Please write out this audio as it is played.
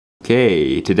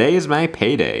Okay, today is my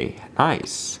payday.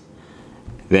 Nice.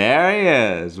 There he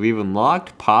is. We've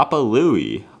unlocked Papa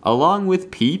Louie, along with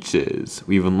Peaches.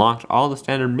 We've unlocked all the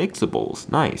standard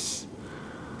mixables. Nice.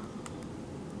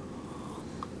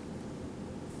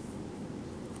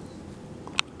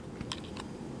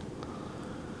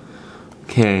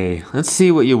 Okay, let's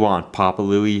see what you want, Papa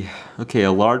Louie. Okay,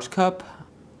 a large cup,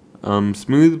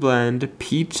 smooth blend,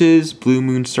 peaches, blue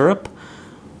moon syrup,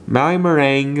 Maui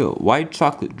meringue, white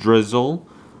chocolate drizzle,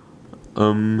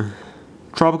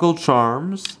 tropical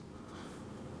charms,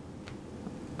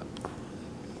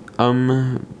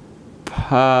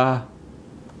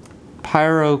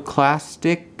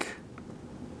 pyroclastic,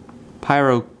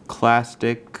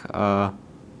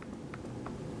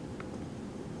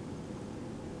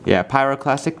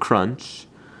 pyroclastic crunch,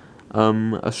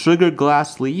 a sugar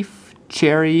glass leaf,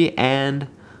 cherry, and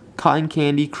cotton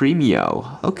candy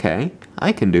creamio. Okay,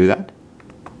 I can do that.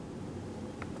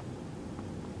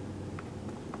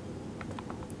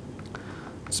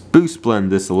 Let's boost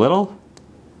blend this a little.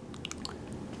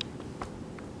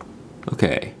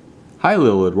 Okay. Hi,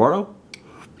 little Eduardo.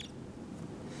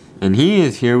 And he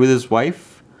is here with his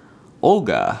wife,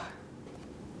 Olga.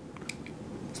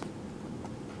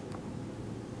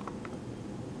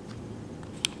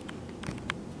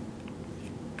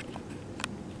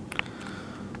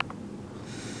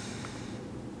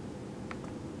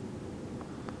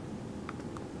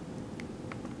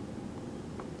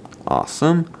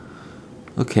 Awesome.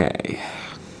 Okay.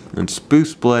 Let's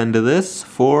boost blend to this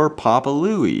for Papa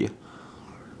Louie.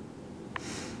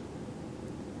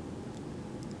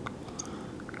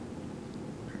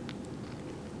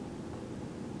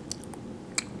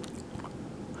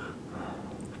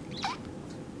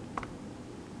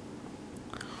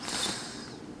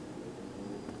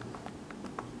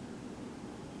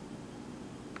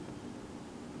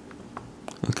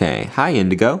 Okay, hi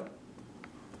Indigo.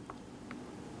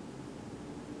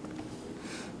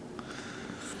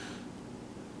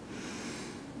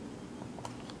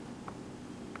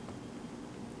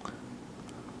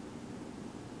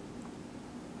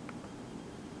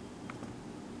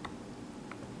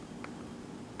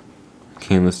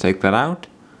 Okay, let's take that out.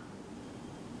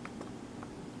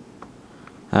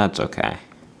 That's okay.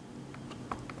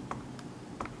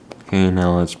 Okay,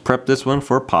 now let's prep this one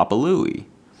for Papa Louie.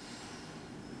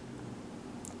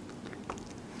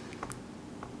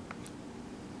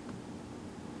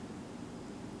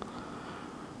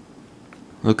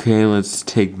 Okay, let's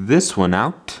take this one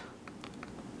out.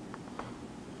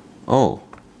 Oh,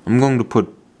 I'm going to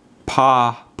put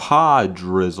paw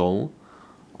drizzle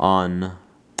on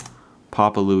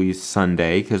Papa Louie's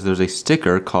sundae because there's a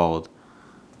sticker called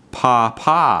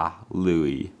Papa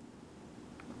Louie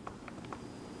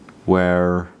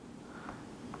where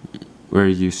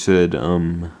you should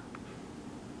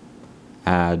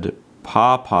add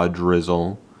paw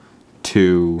drizzle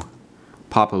to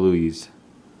Papa Louie's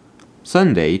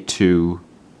sundae to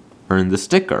earn the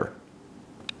sticker.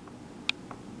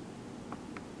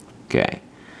 Okay,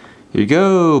 here you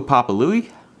go, Papa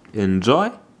Louie. Enjoy.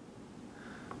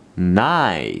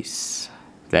 Nice.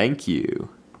 Thank you.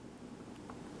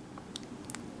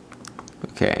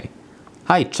 Okay.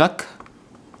 Hi, Chuck.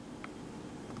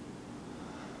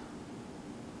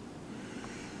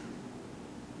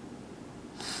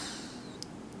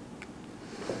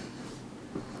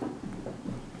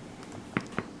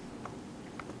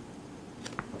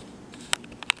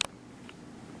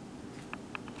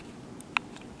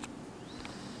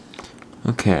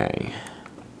 Okay.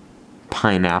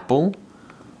 Pineapple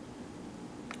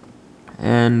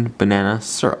and banana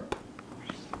syrup.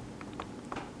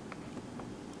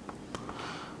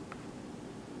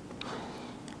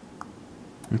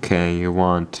 Okay, you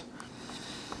want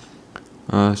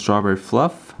strawberry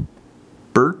fluff,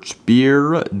 birch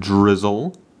beer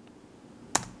drizzle,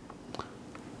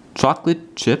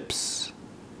 chocolate chips,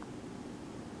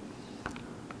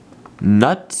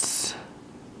 nuts,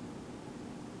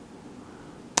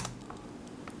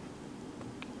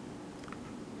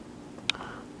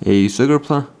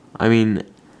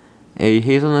 a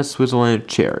hazelnut Switzerland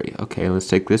cherry. Okay, let's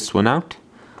take this one out.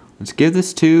 Let's give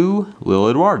this to Lil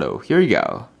Eduardo. Here you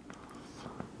go.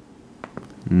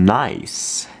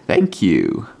 Nice. Thank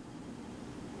you.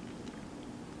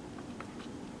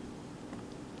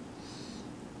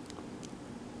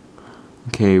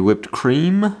 Okay, whipped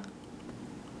cream.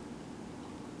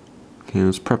 Okay,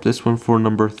 let's prep this one for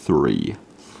number 3.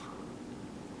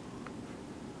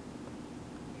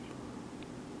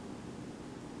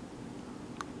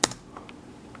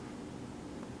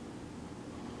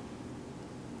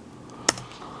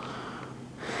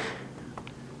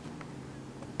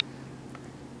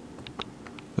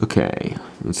 Okay,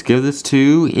 let's give this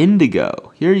to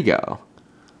Indigo. Here you go.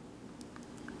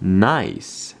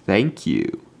 Nice, thank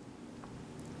you.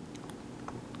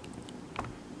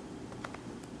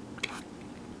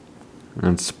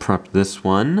 Let's prep this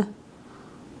one.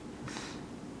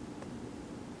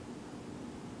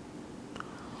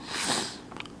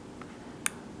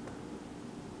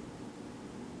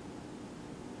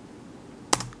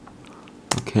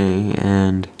 Okay,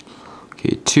 and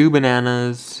 2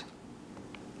 bananas,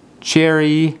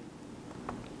 cherry,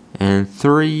 and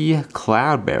 3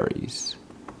 cloudberries.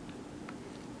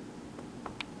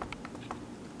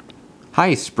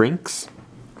 Hi, Sprinks.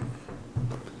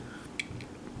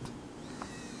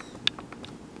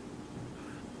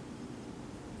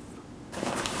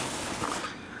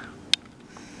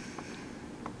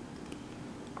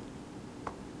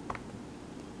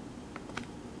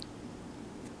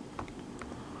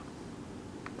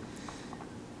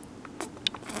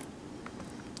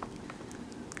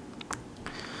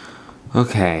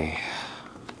 Okay.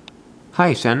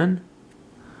 Hi, Shannon.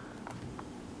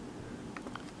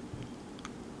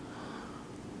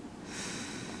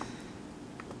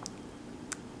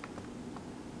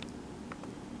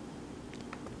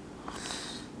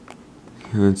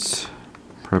 Let's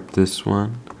prep this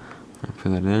one. I'll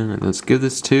put that in. And let's give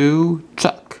this to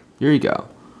Chuck. Here you go.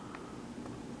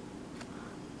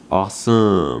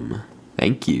 Awesome.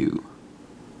 Thank you.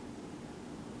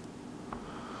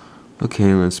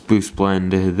 Okay, let's boost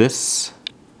blend this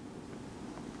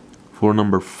for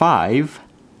number 5,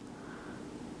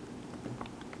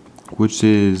 which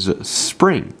is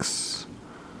Sprinks.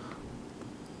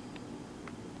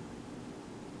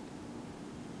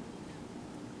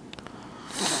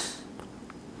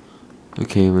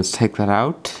 Okay, let's take that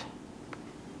out.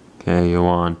 Okay, you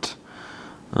want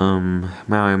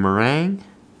Maui Meringue,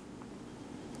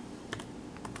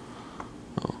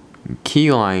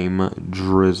 Key Lime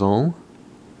Drizzle,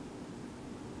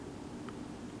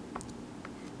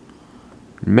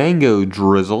 Mango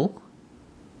Drizzle,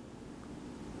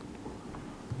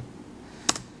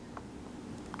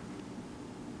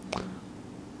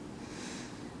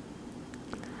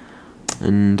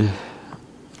 and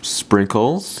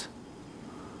sprinkles.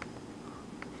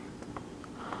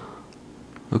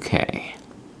 Okay.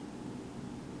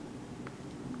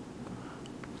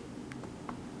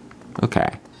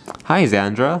 Okay. Hi,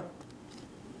 Xandra.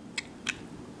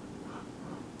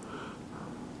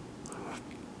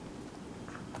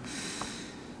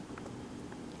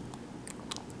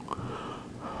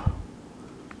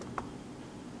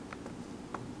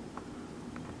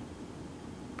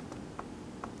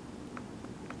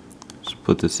 Let's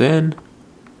put this in.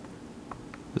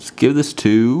 Let's give this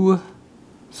to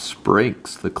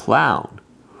Sprinks the Clown.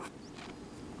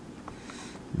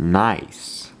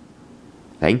 Nice.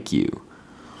 Thank you.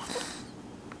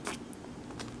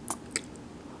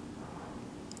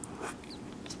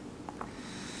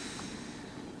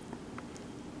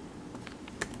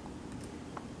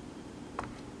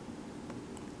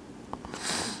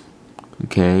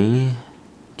 Okay,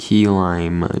 Key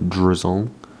Lime Drizzle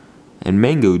and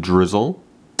Mango Drizzle,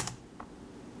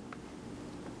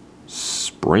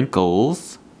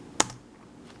 sprinkles,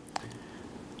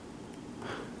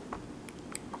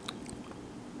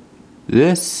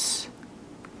 this,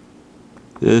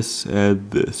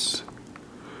 and this.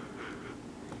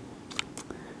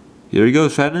 Here you go,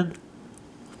 Shannon.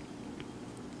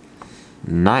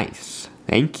 Nice,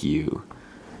 thank you.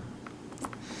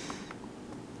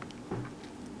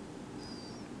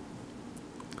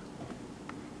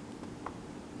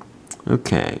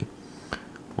 Okay,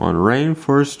 on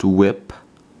Rainforest Whip,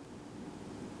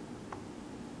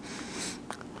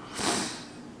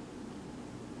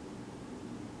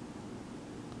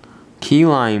 Key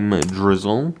Lime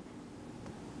Drizzle,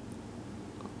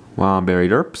 Wild Berry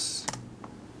Derps,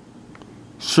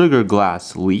 Sugar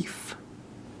Glass Leaf,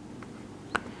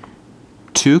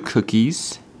 2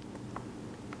 cookies,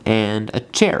 and a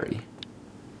cherry.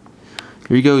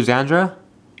 Here you go, Xandra.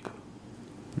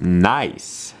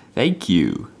 Nice. Thank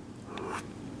you.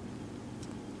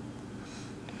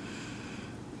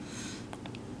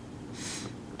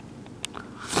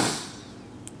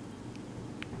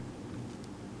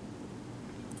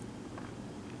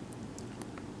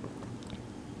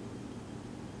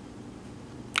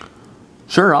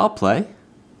 Sure, I'll play.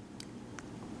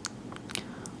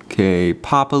 Okay,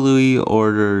 Papa Louie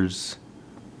orders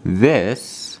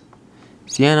this.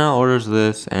 Sienna orders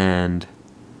this, and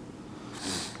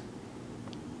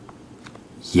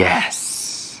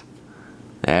yes!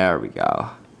 There we go.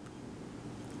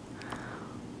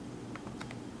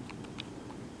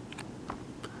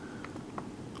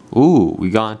 Ooh, we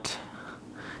got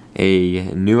A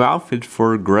new outfit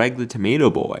for Greg the Tomato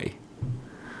Boy.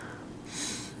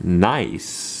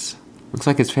 Nice. Looks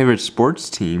like his favorite sports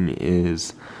team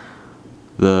is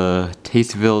the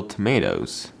Tasteville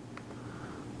Tomatoes.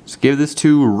 Let's give this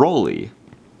to Rolly.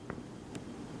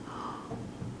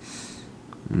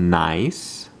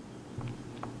 Nice.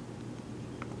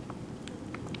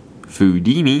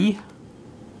 Foodini.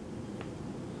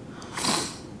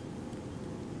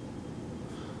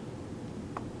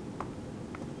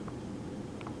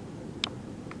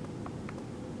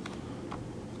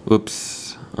 Whoops.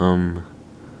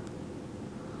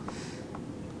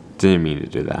 Didn't mean to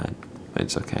do that, but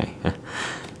it's okay.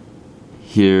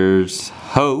 Here's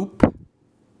Hope.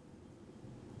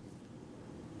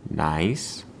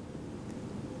 Nice.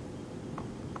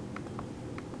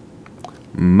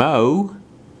 Mo,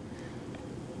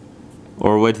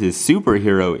 or what his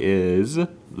superhero is,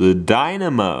 the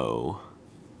Dynamo,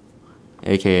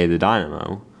 aka the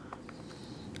Dynamo.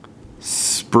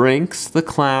 Sprinks the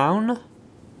Clown.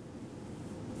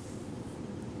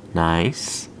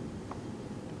 Nice.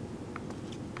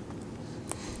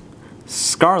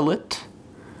 Scarlet.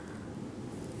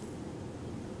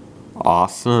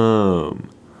 Awesome.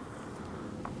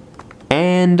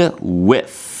 And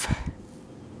Whiff.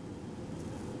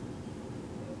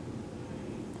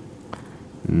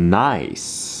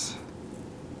 Nice.